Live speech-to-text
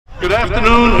Good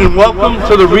afternoon and welcome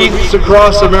to the Wreaths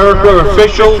Across America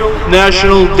official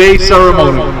National Day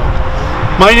Ceremony.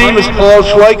 My name is Paul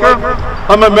Schleicher.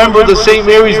 I'm a member of the St.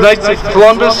 Mary's Knights of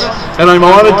Columbus and I'm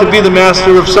honored to be the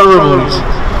Master of Ceremonies.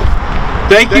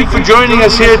 Thank you for joining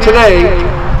us here today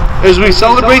as we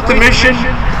celebrate the mission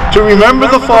to remember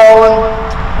the fallen,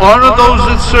 honor those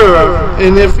that serve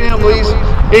and their families,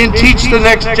 and teach the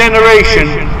next generation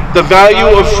the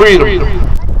value of freedom.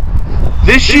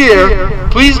 This year,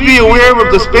 please be aware of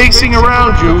the spacing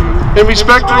around you and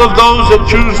respectful of those that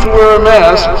choose to wear a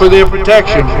mask for their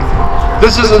protection.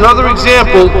 This is another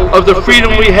example of the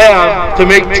freedom we have to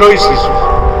make choices.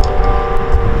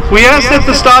 We ask that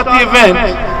to start the event,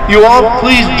 you all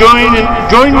please join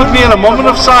with me in a moment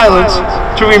of silence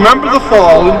to remember the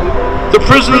fallen, the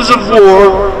prisoners of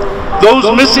war, those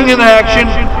missing in action,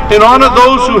 and honor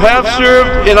those who have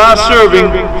served and are serving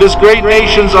this great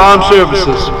nation's armed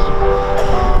services.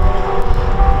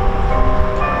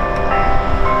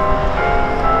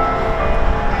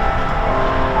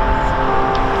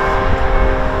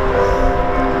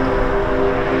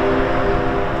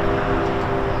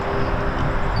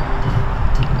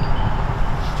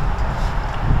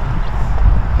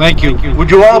 Thank you.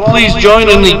 Would you all please join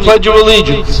in the Pledge of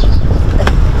Allegiance?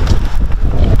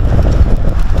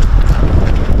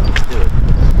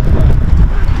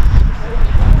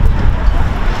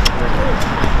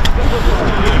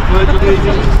 Pledge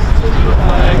allegiance to the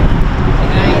flag of the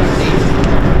United States of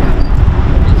America,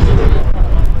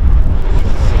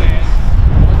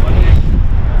 one nation,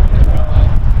 under God,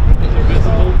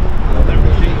 indivisible, with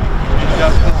liberty and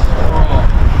justice for all.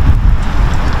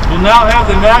 We'll now have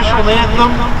the national anthem.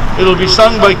 It'll be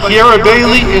sung by Kiera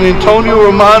Bailey and Antonio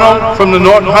Romano from the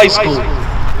Norton High School.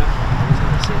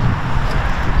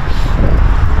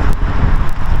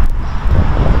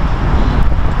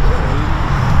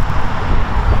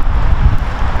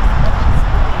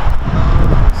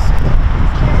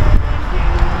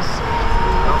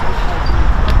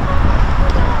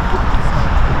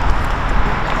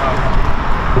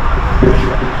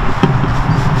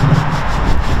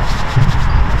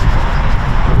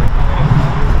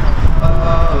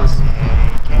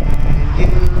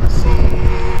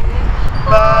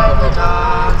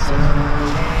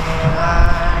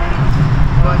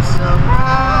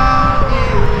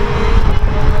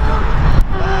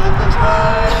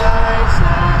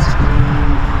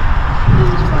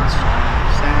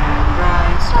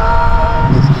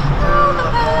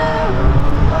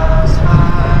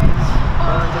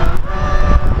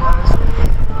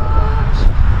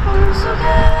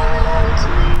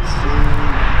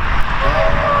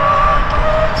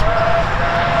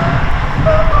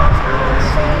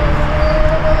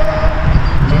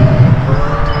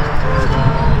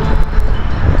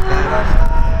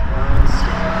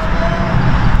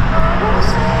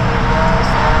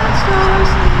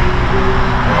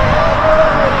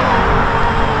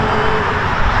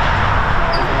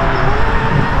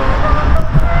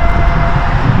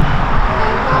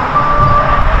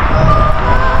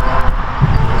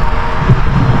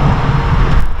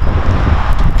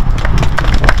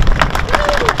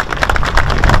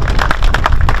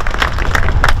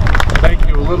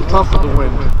 Tough with the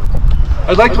wind.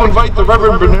 I'd like to invite the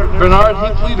Reverend Bernard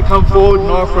Hinckley to come forward and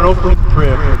offer an opening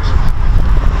prayer, please.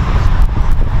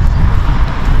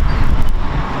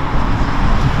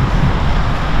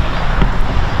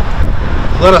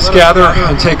 Let us gather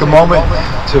and take a moment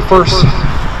to first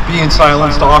be in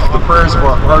silence to offer the prayers of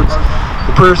our hearts,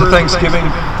 the prayers of thanksgiving,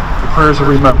 the prayers of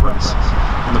remembrance,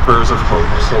 and the prayers of hope.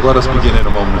 So let us begin in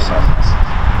a moment of silence.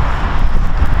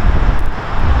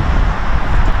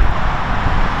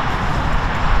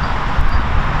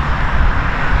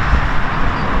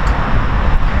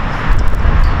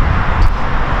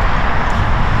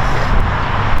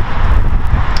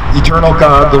 Eternal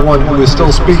God, the one who is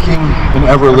still speaking and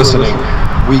ever listening,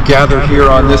 we gather here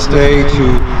on this day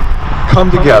to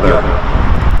come together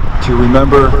to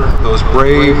remember those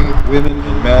brave women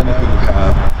and men who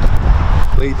have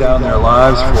laid down their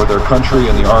lives for their country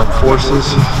and the armed forces,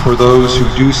 for those who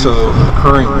do so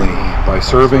currently by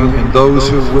serving, and those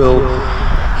who will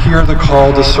hear the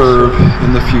call to serve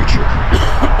in the future.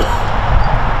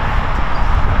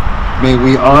 May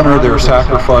we honor their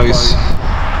sacrifice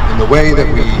in the way that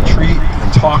we treat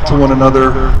and talk to one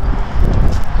another.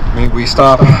 May we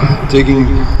stop digging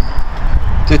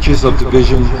ditches of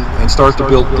division and start to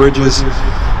build bridges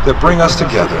that bring us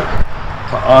together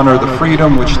to honor the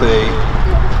freedom which they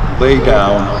lay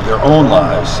down their own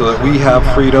lives so that we have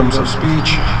freedoms of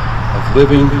speech, of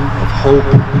living, of hope,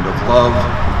 and of love.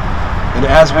 And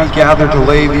as we gather to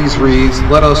lay these wreaths,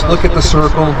 let us look at the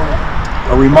circle,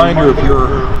 a reminder of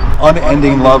your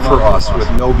unending love for us with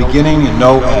no beginning and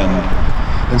no end.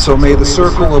 And so may the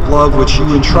circle of love which you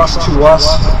entrust to us,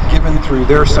 given through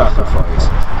their sacrifice,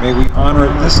 may we honor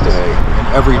it this day and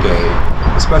every day,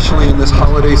 especially in this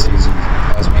holiday season,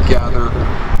 as we gather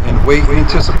and wait in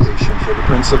anticipation for the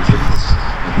Prince of Peace,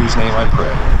 in whose name I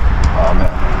pray.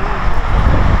 Amen.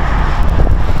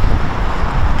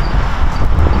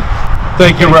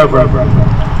 Thank you, Reverend.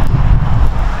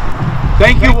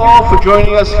 Thank you all for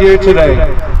joining us here today.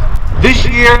 This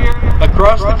year,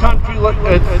 across the country,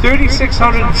 at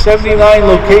 3,679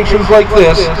 locations like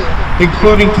this,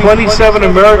 including 27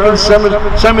 American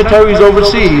cemeteries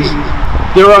overseas,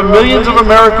 there are millions of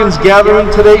Americans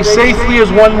gathering today safely as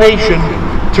one nation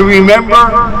to remember,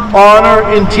 honor,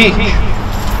 and teach.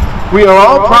 We are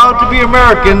all proud to be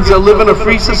Americans that live in a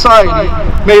free society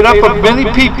made up of many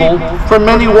people from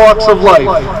many walks of life.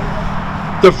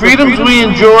 The freedoms we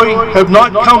enjoy have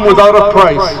not come without a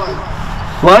price.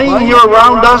 Lying here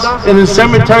around us and in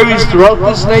cemeteries throughout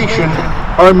this nation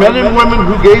are men and women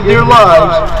who gave their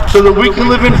lives so that we can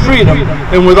live in freedom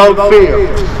and without fear.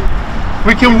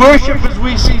 We can worship as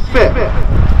we see fit.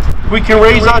 We can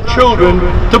raise our children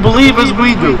to believe as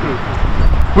we do.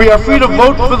 We are free to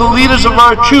vote for the leaders of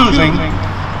our choosing,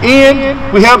 and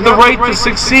we have the right to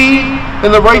succeed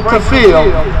and the right to fail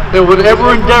in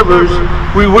whatever endeavors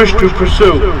we wish to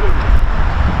pursue.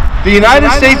 The United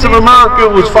States of America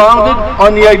was founded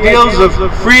on the ideals of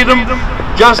freedom,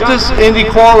 justice, and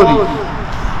equality.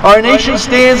 Our nation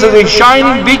stands as a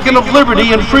shining beacon of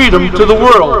liberty and freedom to the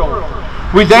world.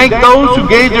 We thank those who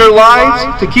gave their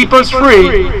lives to keep us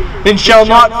free and shall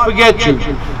not forget you.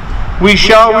 We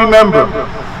shall remember.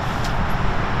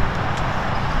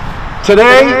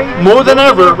 Today, more than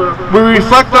ever, we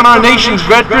reflect on our nation's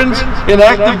veterans and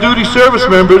active duty service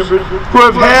members who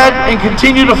have had and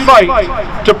continue to fight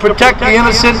to protect the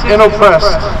innocent and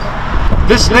oppressed.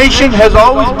 This nation has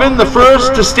always been the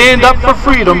first to stand up for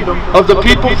freedom of the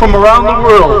people from around the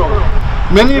world.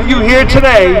 Many of you here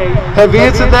today have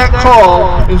answered that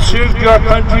call and served your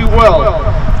country well.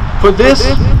 For this,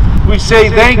 we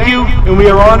say thank you, and we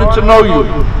are honored to know you.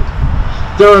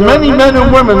 There are many men and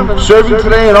women serving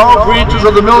today in all branches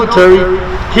of the military,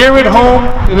 here at home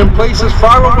and in places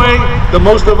far away that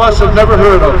most of us have never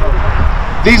heard of.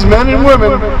 These men and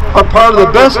women are part of the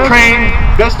best trained,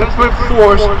 best equipped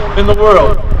force in the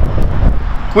world.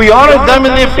 We honor them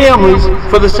and their families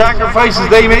for the sacrifices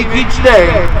they make each day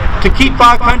to keep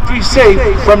our country safe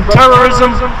from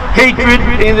terrorism, hatred,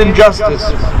 and injustice.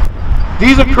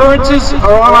 These occurrences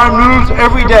are on our news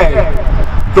every day.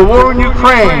 The war in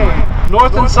Ukraine,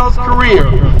 North and South Korea,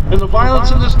 and the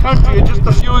violence in this country are just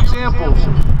a few examples.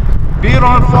 Be it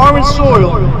on foreign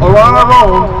soil or on our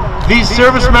own, these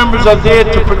service members are there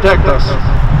to protect us.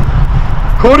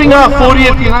 Quoting our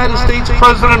 40th United States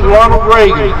President Ronald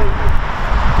Reagan,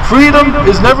 "Freedom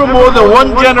is never more than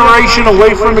one generation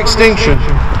away from extinction.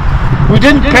 We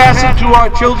didn't pass it to our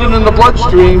children in the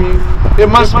bloodstream. It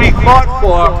must be fought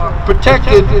for,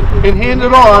 protected, and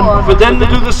handed on for them to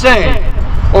do the same.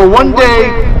 Or one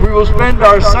day we will spend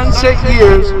our sunset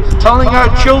years telling our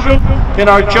children and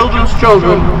our children's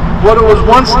children what it was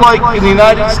once like in the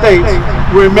United States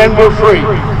where men were free."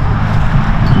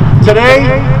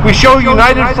 Today, we show a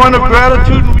united front of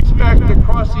gratitude and respect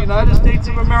across the United States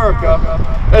of America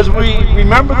as we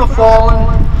remember the fallen,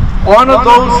 honor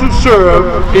those who serve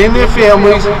and their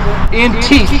families, and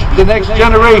teach the next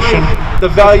generation the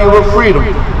value of freedom.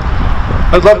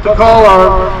 I'd love to call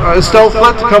our Estelle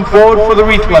Flett to come forward for the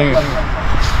wreath laying.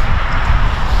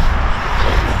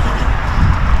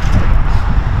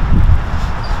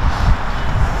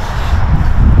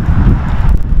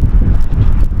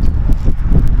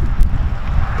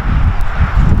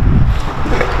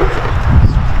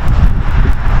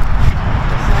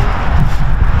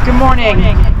 Good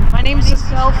morning. My name is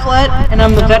Estelle Flett, and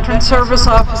I'm the Veteran Service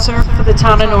Officer for the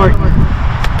town of Norton.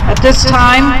 At this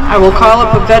time, I will call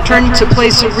up a veteran to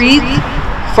place a wreath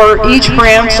for each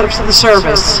branch of the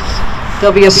service.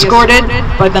 They'll be escorted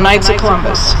by the Knights of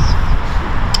Columbus.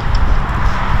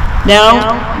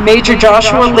 Now, Major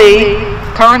Joshua Lee,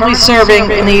 currently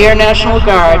serving in the Air National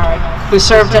Guard, who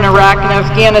served in Iraq and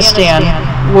Afghanistan,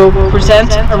 will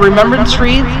present a remembrance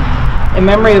wreath in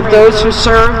memory of those who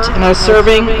served and are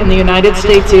serving in the United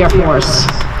States Air Force.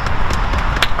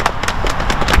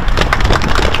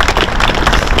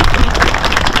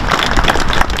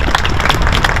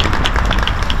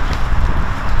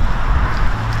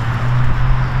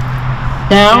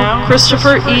 Now,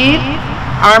 Christopher E.,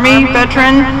 Army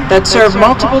veteran that served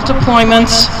multiple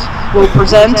deployments, will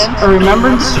present a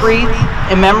remembrance wreath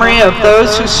in memory of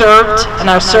those who served and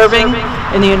are serving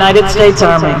in the United States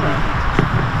Army.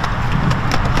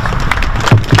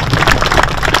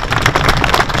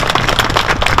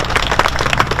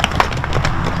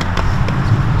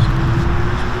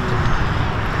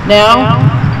 Now,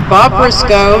 Bob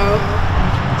Briscoe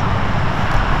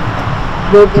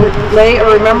will lay a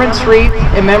remembrance wreath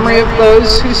in memory of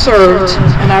those who served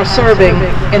and are serving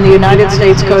in the United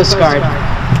States Coast Guard.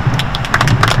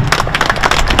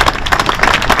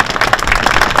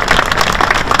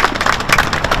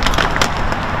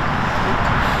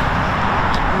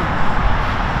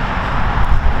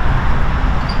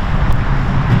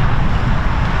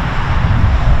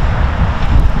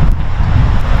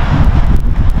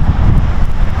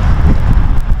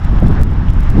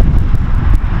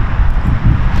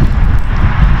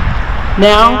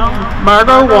 Now,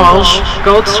 Margot Walsh,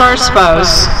 Gold Star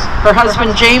spouse, her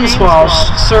husband James Walsh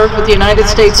served with the United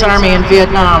States Army in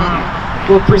Vietnam,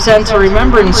 will present a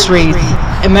remembrance wreath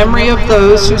in memory of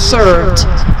those who served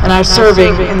and are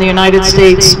serving in the United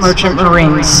States Merchant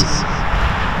Marines.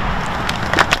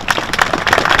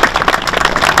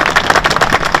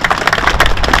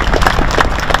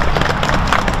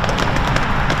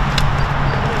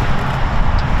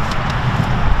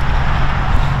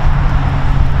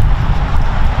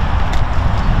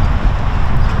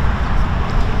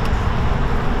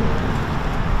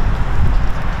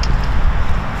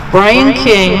 Brian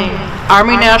King,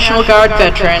 Army National Guard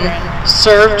veteran,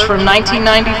 served from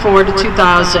 1994 to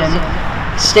 2000,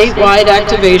 statewide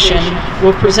activation,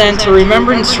 will present a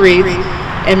remembrance wreath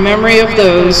in memory of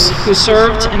those who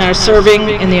served and are serving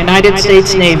in the United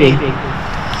States Navy.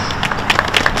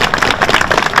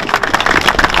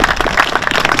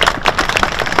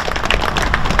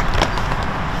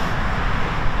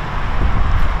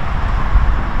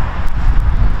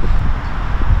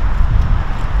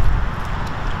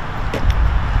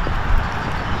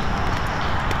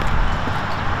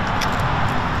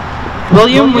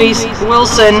 William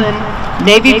Wilson,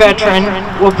 Navy veteran,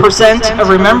 will present a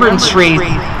remembrance wreath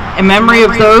in memory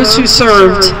of those who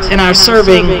served and are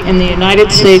serving in the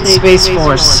United States Space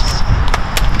Force.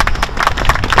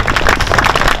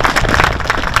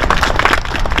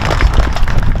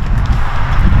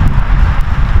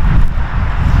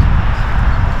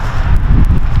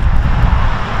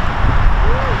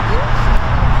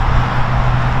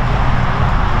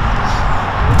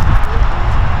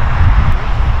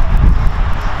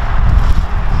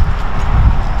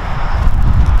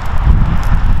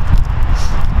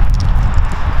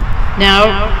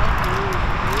 Now,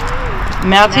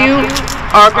 Matthew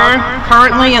Auger,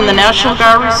 currently in the National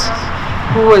Guards,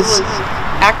 who was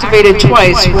activated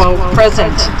twice while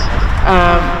present,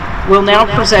 will now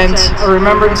present a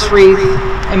remembrance wreath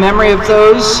in memory of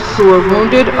those who were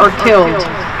wounded or killed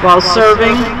while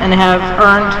serving and have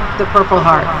earned the Purple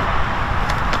Heart.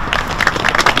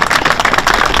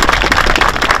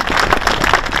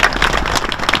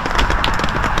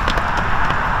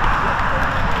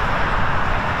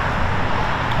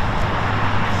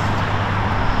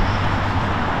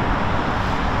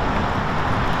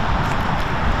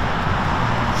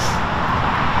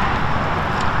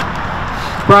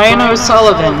 Brian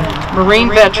O'Sullivan, Marine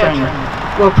veteran,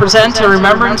 will present a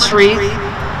remembrance wreath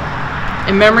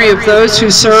in memory of those who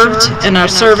served and are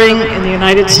serving in the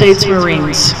United States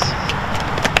Marines.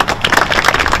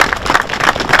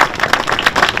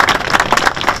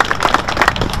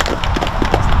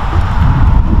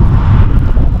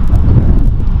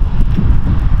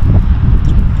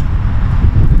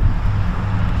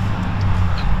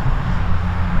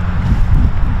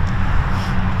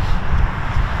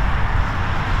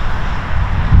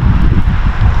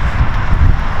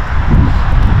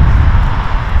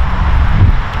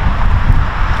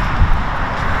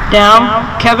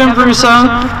 Now, Kevin Brusso,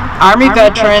 Army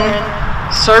veteran,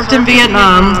 served in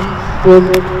Vietnam, will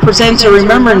present a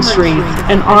remembrance wreath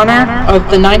in honor of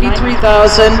the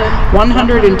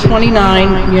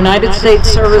 93,129 United States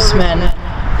servicemen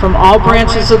from all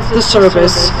branches of the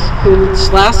service whose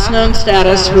last known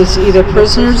status was either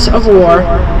prisoners of war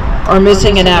or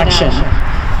missing in action.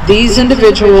 These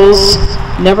individuals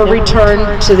never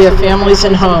returned to their families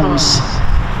and homes.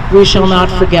 We shall not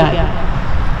forget.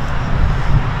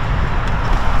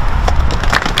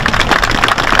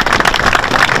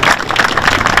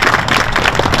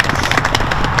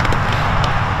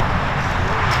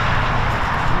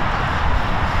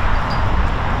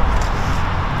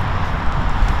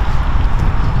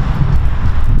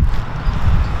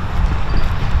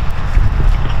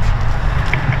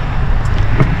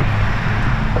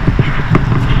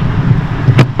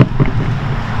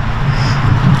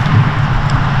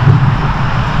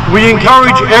 We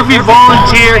encourage every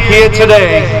volunteer here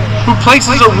today who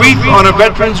places a wreath on a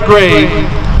veteran's grave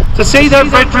to say that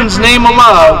veteran's name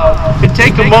aloud and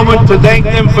take a moment to thank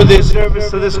them for their service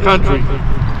to this country.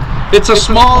 It's a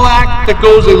small act that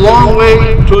goes a long way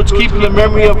towards keeping the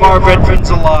memory of our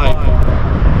veterans alive.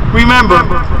 Remember,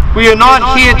 we are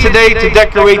not here today to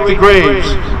decorate the graves.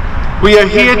 We are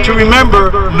here to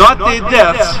remember not their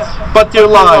deaths, but their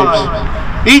lives.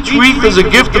 Each wreath is a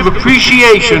gift of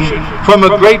appreciation from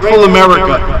a grateful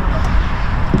America.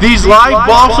 These live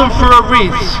balsam fir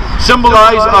wreaths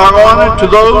symbolize our honor to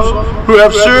those who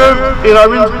have served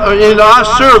and are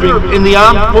serving in the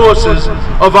armed forces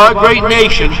of our great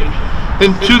nation,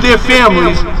 and to their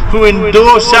families who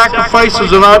endure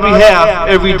sacrifices on our behalf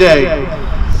every day.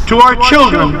 To our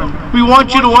children, we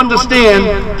want you to understand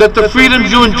that the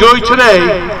freedoms you enjoy today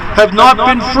have not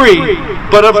been free,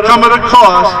 but have come at a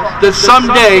cost that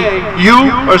someday you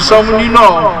or someone you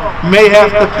know may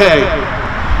have to pay.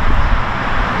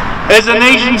 As a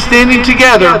nation standing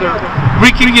together, we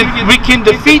can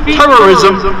defeat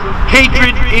terrorism,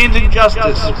 hatred, and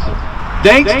injustice.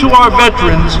 Thanks to our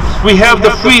veterans, we have the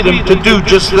freedom to do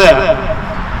just that.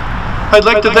 I'd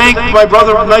like to thank my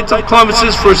brother Knights of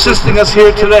Columbus for assisting us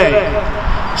here today.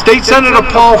 State Senator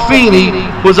Paul Feeney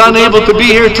was unable to be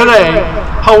here today.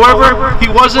 However, he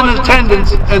was in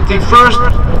attendance at the first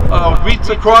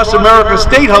Wreaths Across America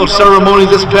State House ceremony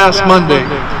this past Monday.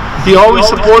 He always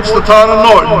supports the town of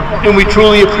Norton, and we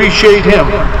truly appreciate him.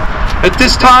 At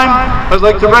this time, I'd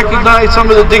like to recognize some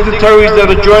of the dignitaries that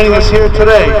are joining us here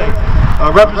today.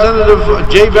 Representative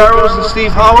Jay Barrows and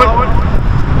Steve Howard.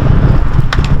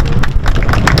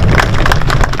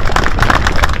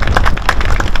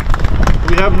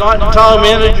 We have Norton Town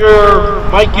Manager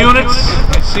Mike Units.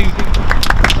 I see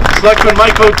Selectman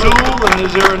Mike O'Toole, and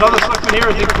is there another selectman here?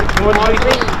 I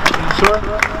think sir.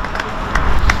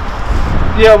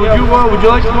 Yeah, would you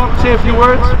like to come up and say a few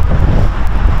words?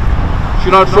 If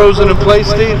you're not frozen in place,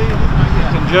 Steve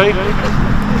and Jay.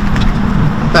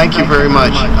 Thank you very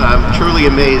much. I'm truly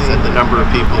amazed at the number of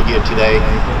people here today.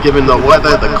 Given the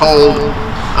weather, the cold,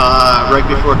 right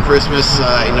before Christmas,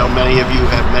 I know many of you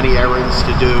have many errands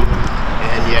to do,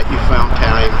 and yet you found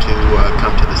time to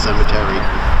come to the cemetery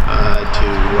to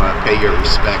pay your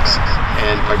respects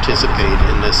and participate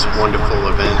in this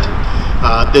wonderful event.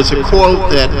 There's a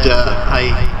quote that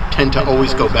I tend to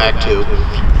always go back to.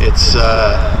 It's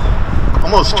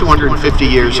almost 250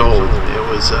 years old. It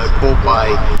was a quote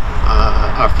by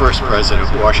our first president,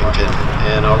 Washington,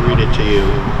 and I'll read it to you,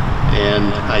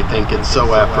 and I think it's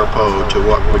so apropos to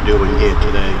what we're doing here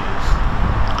today.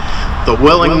 The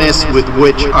willingness with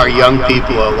which our young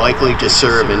people are likely to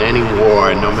serve in any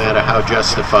war, no matter how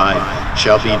justified,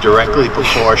 shall be directly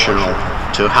proportional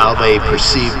to how they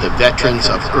perceive the veterans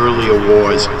of earlier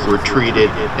wars were treated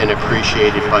and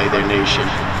appreciated by their nation.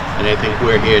 And I think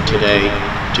we're here today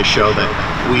to show that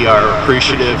we are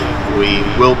appreciative, we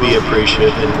will be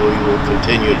appreciative, and we will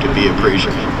continue to be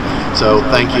appreciative. So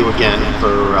thank you again for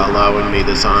allowing me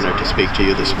this honor to speak to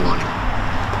you this morning.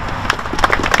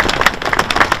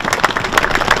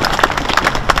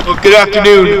 Well, good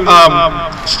afternoon,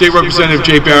 State Representative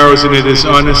Jay Barrows, and it is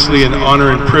honestly an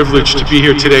honor and privilege to be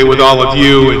here today with all of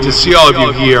you and to see all of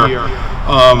you here.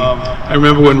 I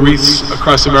remember when Wreaths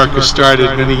Across America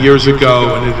started many years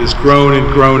ago, and it has grown and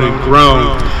grown and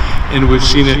grown, and we've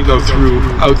seen it go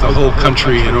throughout the whole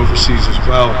country and overseas as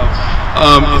well.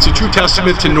 It's a true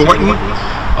testament to Norton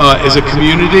as a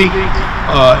community,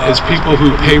 as people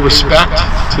who pay respect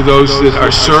to those that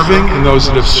are serving and those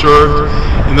that have served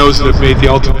and those that have made the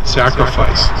ultimate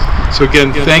sacrifice. So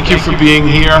again, thank you for being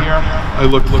here. I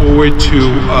look forward to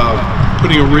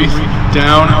putting a wreath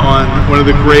down on one of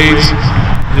the graves.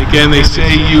 And again, they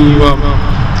say you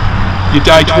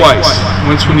die twice.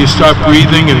 Once when you stop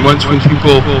breathing, and once when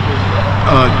people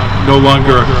no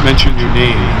longer mention your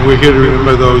name. And we're here to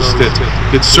remember those that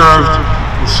served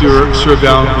and served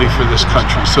valiantly for this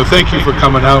country. So thank you for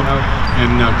coming out,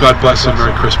 and God bless and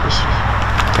Merry Christmas.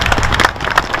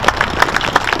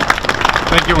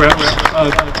 Thank you, Reps.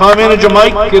 Town Manager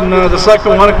Mike and the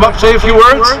Selectman want to come up and say a few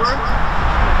words?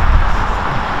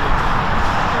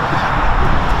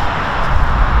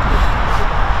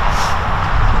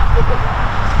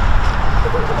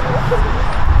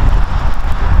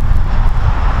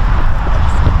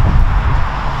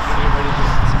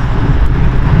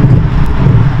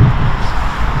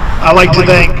 I'd like to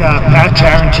thank Pat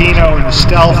Tarantino and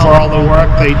Estelle for all the work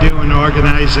they do in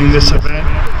organizing this event.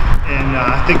 And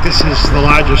I think this is the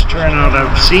largest turnout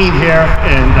I've seen here,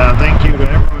 and thank you to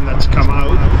everyone that's come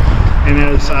out. And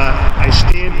as I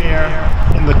stand here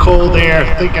in the cold air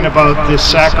thinking about this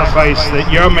sacrifice that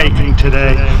you're making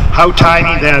today, how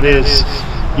tiny that is.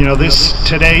 You know, this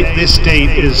date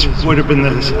would have been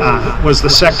was the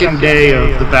second day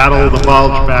of the Battle of the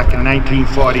Bulge back in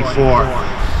 1944.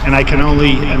 and I can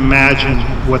only imagine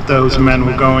what those men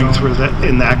were going through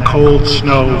in that cold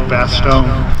snow of Bastogne.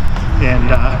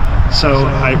 And so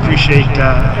I appreciate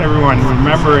everyone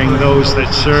remembering those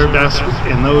that served us,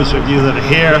 and those of you that are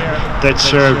here that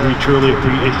served. We truly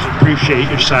appreciate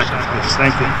your sacrifice.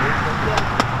 Thank you.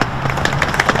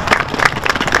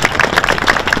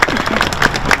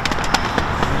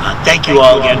 Thank you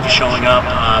all again for showing up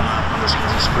on this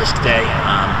brisk day.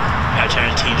 Pat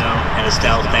Tarantino and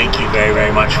Estelle, thank you very,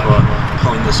 very much for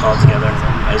pulling this all together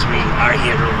as we are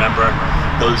here to remember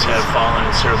those who have fallen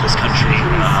and served this country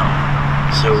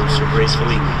so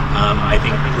gracefully. I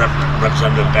think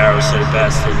Representative Barrow said it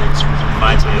best, and it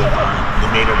reminds me of the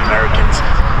Native Americans.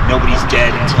 Nobody's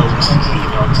dead until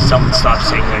someone stops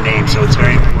saying their name, so it's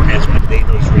very important as we lay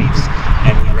those wreaths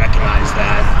and we recognize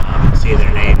that, say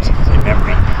their names in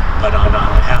memory. But on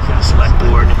behalf of the Select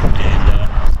Board and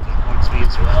me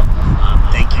as well,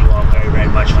 thank you all very, very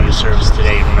much for your service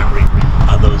today in remembering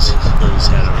those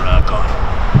that are gone.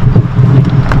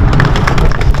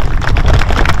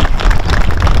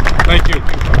 Thank you.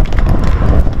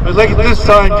 I'd like at this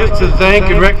time just to thank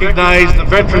and recognize the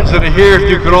veterans that are here. If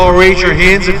you could all raise your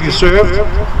hands if you served.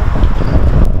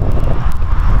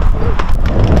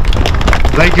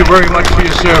 Thank you very much for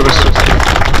your service.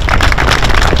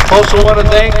 Also want to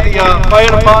thank the fire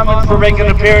department for making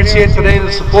an appearance here today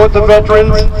to support the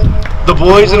veterans, the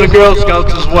boys and the Girl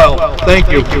Scouts as well.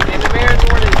 Thank you.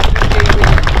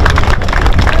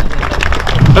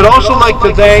 I'd also like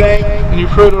to thank, and you've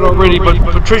heard it already, but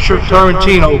Patricia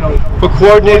Tarantino for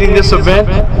coordinating this event,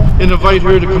 and invite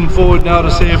her to come forward now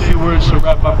to say a few words to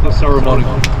wrap up the ceremony.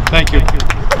 Thank you.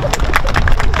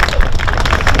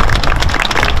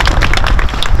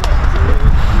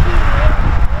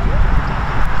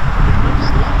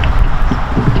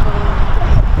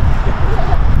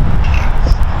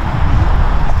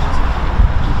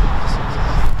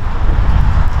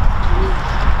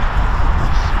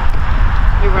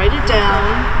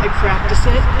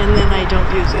 And then I don't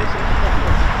use it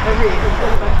every year.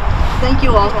 Thank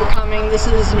you all for coming. This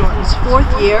is Norton's 4th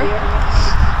year,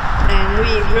 and we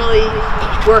really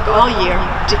work all year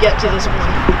to get to this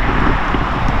point.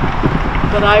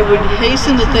 But I would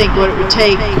hasten to think what it would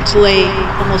take to lay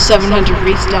almost 700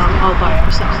 wreaths down all by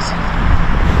ourselves.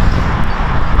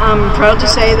 I'm proud to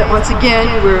say that once again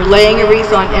we're laying a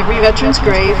wreath on every veteran's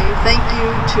grave. Thank you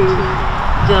to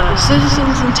the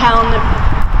citizens in town that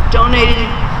donated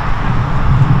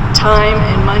time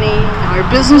and money, our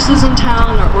businesses in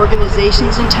town, our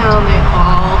organizations in town,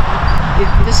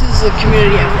 this is a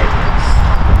community effort.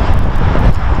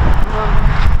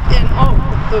 And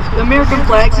the American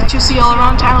flags that you see all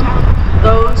around town,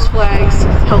 those flags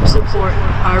help support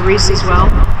our wreaths as well,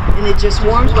 and it just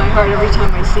warms my heart every time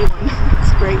I see one.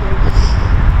 It's great.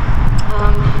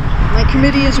 My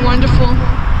committee is wonderful.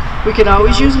 We could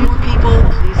always use more people.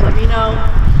 Please let me know.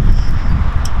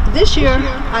 This year,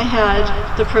 I had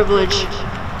the privilege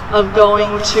of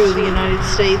going to the United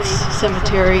States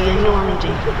Cemetery in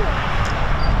Normandy.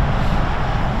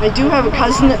 I do have a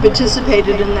cousin that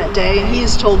participated in that day, and he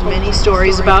has told many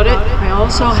stories about it. I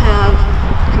also have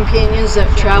companions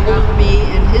that traveled with me,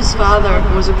 and his father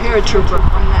was a paratrooper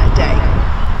on that day.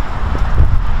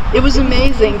 It was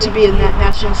amazing to be in that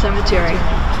National Cemetery.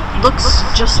 Looks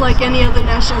just like any other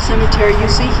national cemetery you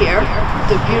see here.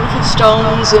 The beautiful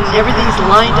stones and everything's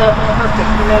lined up perfect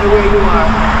no matter where you are.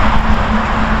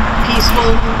 Peaceful,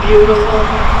 beautiful.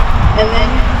 And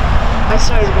then I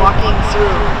started walking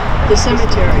through the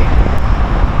cemetery.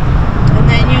 And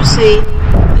then you see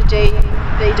the date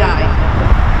they died.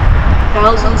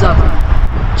 Thousands of them.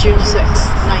 June 6,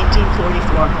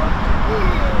 1944.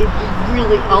 It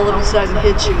really all of a sudden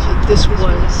hits you that this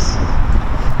was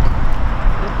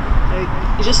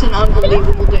just an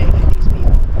unbelievable day for these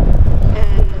people.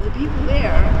 And the people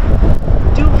there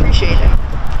do appreciate it.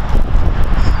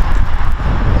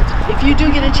 If you do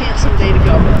get a chance someday to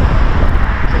go,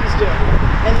 please do.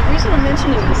 And the reason I'm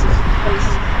mentioning this is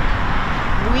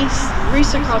because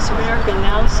Wreaths Across America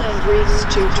now send wreaths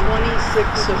to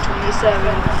 26 or 27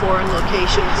 foreign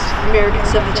locations, American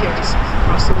cemeteries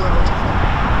across the world.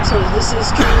 So this is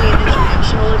truly an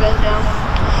international event now.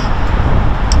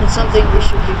 It's something we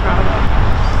should be proud of.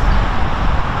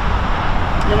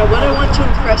 And what I want to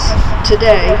impress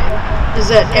today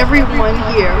is that everyone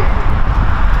here,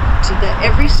 that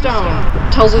every stone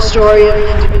tells a story of an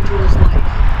individual's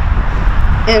life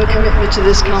and commitment to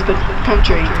this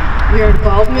country. Your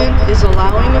involvement is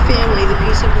allowing a family the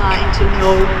peace of mind to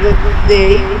know that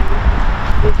they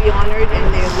will be honored and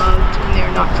they're loved and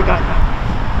they're not forgotten.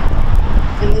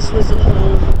 And this was the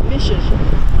whole mission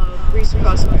of Wreaths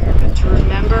Across America, to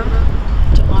remember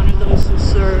to honor those who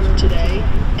serve today,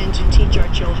 and to teach our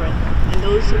children. And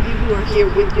those of you who are here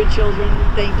with your children,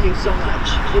 thank you so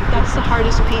much. That's the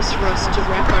hardest piece for us to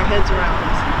wrap our heads around,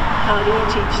 is how do we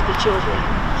teach the children?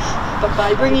 But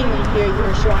by bringing them here,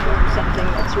 you're showing them something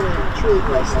that's really, truly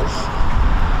priceless.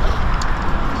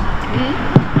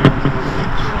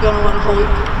 You're going to want to hold.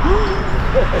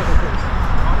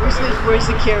 Where's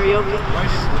the karaoke?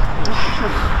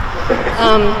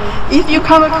 If you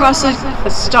come across a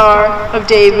Star of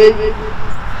David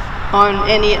on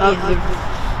any of the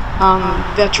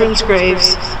veterans'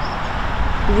 graves,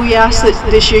 we ask that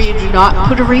this year you do not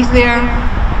put a wreath there.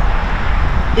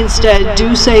 Instead,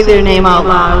 do say their name out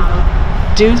loud.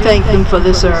 Do thank them for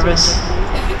the service.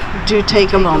 Do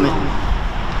take a moment,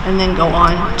 and then go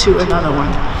on to another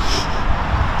one.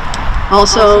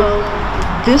 Also,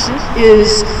 this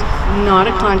is not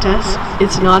a contest.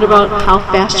 It's not about how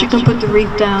fast you can put the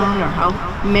wreath down or how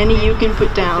many you can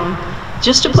put down.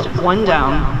 Just to put one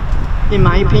down, in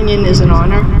my opinion, is an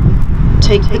honor.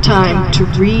 Take the time to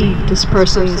read this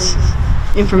person's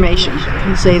information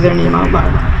and say their name out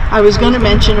loud. I was going to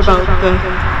mention about the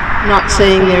not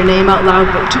saying their name out loud,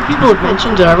 but 2 people have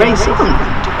mentioned it already, so I'm going to do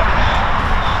that.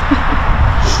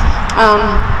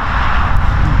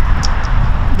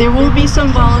 There will be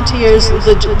some volunteers.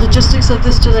 The logistics of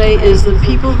this today is the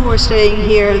people who are staying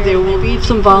here, there will be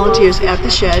some volunteers at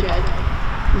the shed.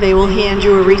 They will hand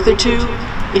you a wreath or 2.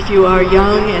 If you are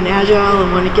young and agile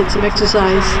and want to get some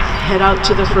exercise, head out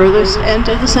to the furthest end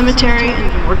of the cemetery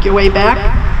and work your way back.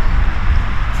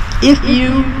 If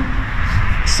you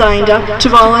signed up to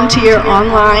volunteer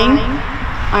online,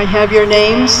 I have your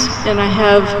names and I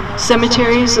have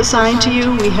cemeteries assigned to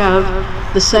you. We have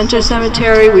the Center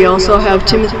Cemetery, we also have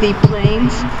Timothy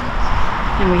Plains,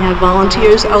 and we have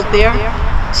volunteers out there.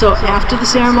 So after the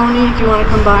ceremony, if you want to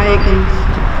come by, I can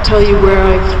tell you where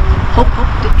I hope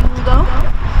that you will go.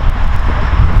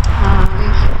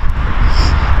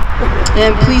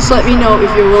 And please let me know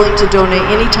if you're willing to donate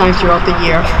any time throughout the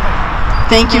year.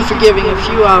 Thank you for giving a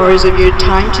few hours of your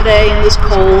time today in this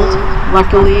cold.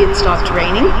 Luckily, it stopped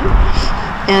raining.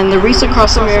 And the Wreaths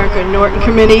Across America Norton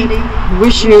Committee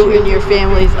wish you and your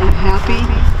families a happy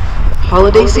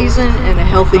holiday season and a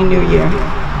healthy new year.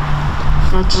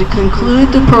 Now, to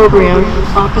conclude the program,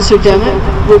 Officer Dennett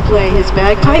will play his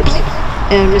bagpipes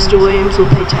and Mr. Williams will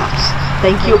play taps.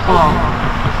 Thank you all.